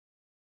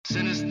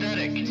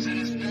Synesthetic.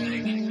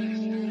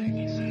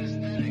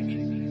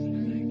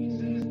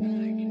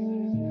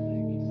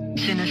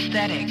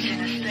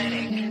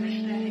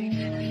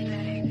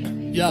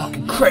 Yeah,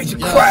 crazy.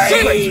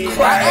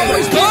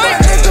 always been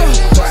that nigga.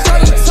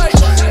 Started tight,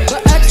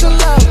 but action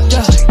loud.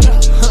 Yeah,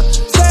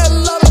 say a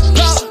lot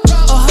about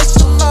a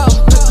hustle out.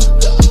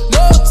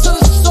 Loyal to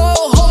the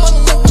soul, hold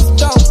my niggas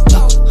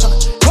down.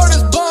 Word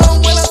is born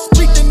when I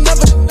speak, they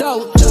never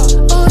doubt.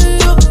 Oh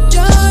yeah,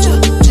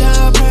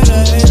 I pray the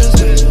haters.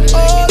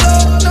 Oh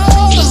Lord, no,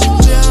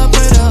 yeah, I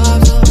pray the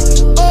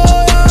opposite. Oh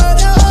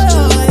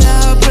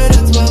yeah, I pray the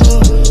 12.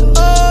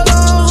 Oh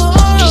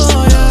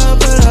Lord, yeah, I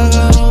pray the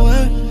got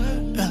away.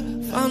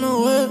 Find a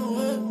way.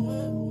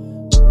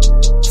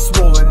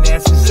 Swollen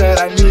answers said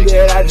I knew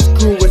that I just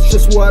grew. It's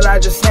just what I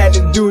just had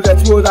to do.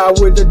 That's what I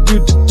would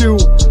do.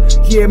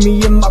 Yeah,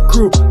 me and my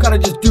crew gotta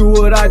just do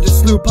what I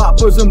just slew.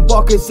 Poppers and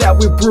buckets that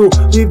we brew.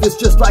 Leave this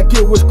just like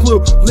it was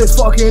Clue. Let's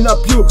fucking up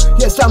you.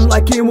 Yes, I'm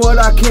liking what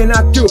I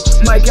cannot do.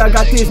 Mike, I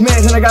got these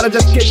mans and I gotta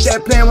just get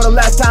that plan. When the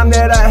last time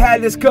that I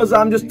had this, cause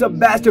I'm just a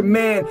bastard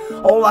man.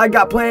 All I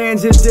got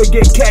plans is to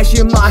get cash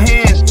in my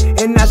hand,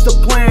 and that's the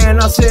plan.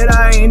 I said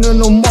I ain't in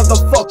no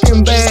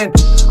motherfucking band.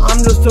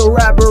 I'm just a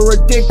rapper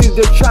addicted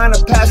to trying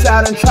to pass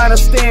out and try to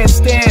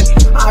stand.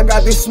 I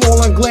got these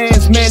swollen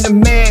glands, man to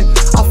man.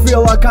 I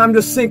feel like I'm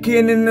just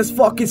sinking in this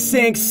fucking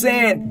sand.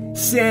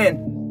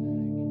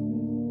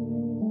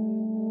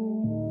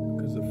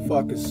 Cause the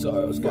fucking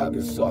soil's got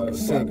me fucking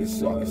sinking.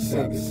 Soil's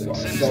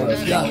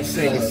got me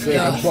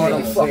sinking, but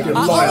I'm fucking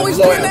loyal. I always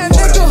been that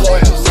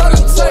nigga.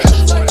 Started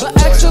tight, but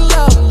action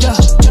loud. Yeah,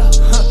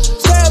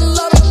 say a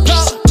lot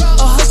about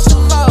a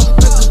hustle out.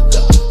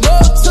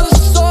 Loyal to the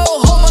soul,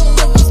 hold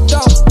my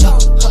niggas down.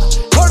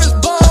 Word is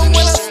born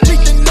when I speak,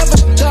 they never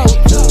doubt.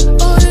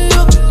 Oh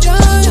yeah,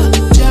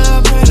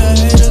 I pray the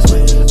haters.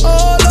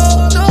 Oh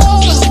Lord, no,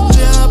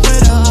 yeah, I pray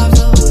the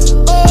opposite.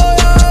 Oh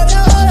yeah,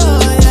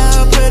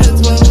 I pray the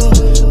 12.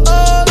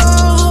 Oh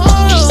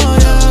Lord,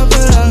 yeah, I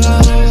pray the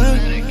got away.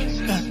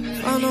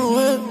 Find a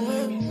way.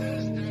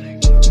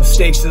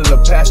 Mistakes of the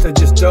past are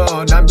just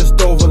done, I'm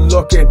just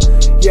overlooking.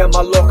 Yeah,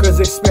 my look is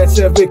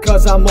expensive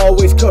because I'm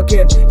always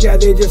cooking. Yeah,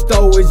 they just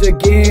always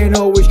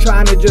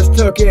trying to just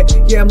took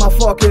it. Yeah, my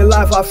fucking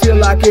life, I feel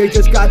like it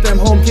just got them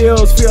home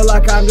deals. Feel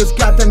like I'm just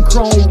got them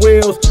chrome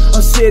wheels.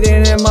 I'm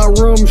sitting in my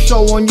room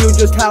showing you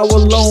just how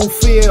alone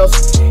feels.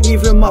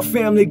 Even my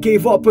family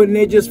gave up and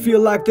they just feel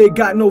like they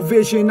got no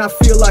vision. I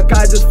feel like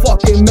I just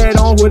fucking met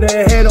on with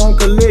a head-on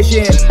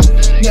collision.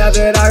 Now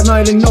that I'm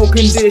in no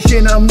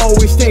condition, I'm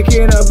always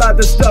thinking about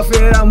the stuff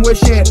that I'm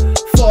wishing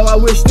for. I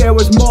wish there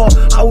was more,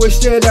 I wish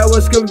that I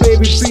was good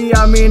baby B.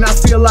 I mean, I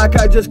feel like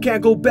I just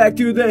can't go back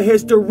through the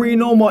history,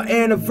 no more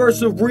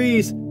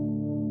anniversaries.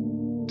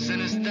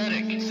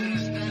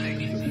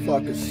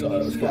 Fucking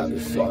soil's got me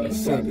fucking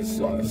sinking.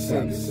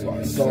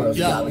 Soil's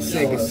got me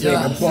sinking,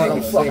 but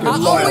I'm fucking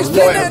loyal. I always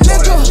been that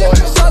nigga.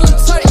 Started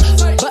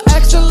tight, but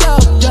action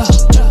loud.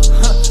 Yeah.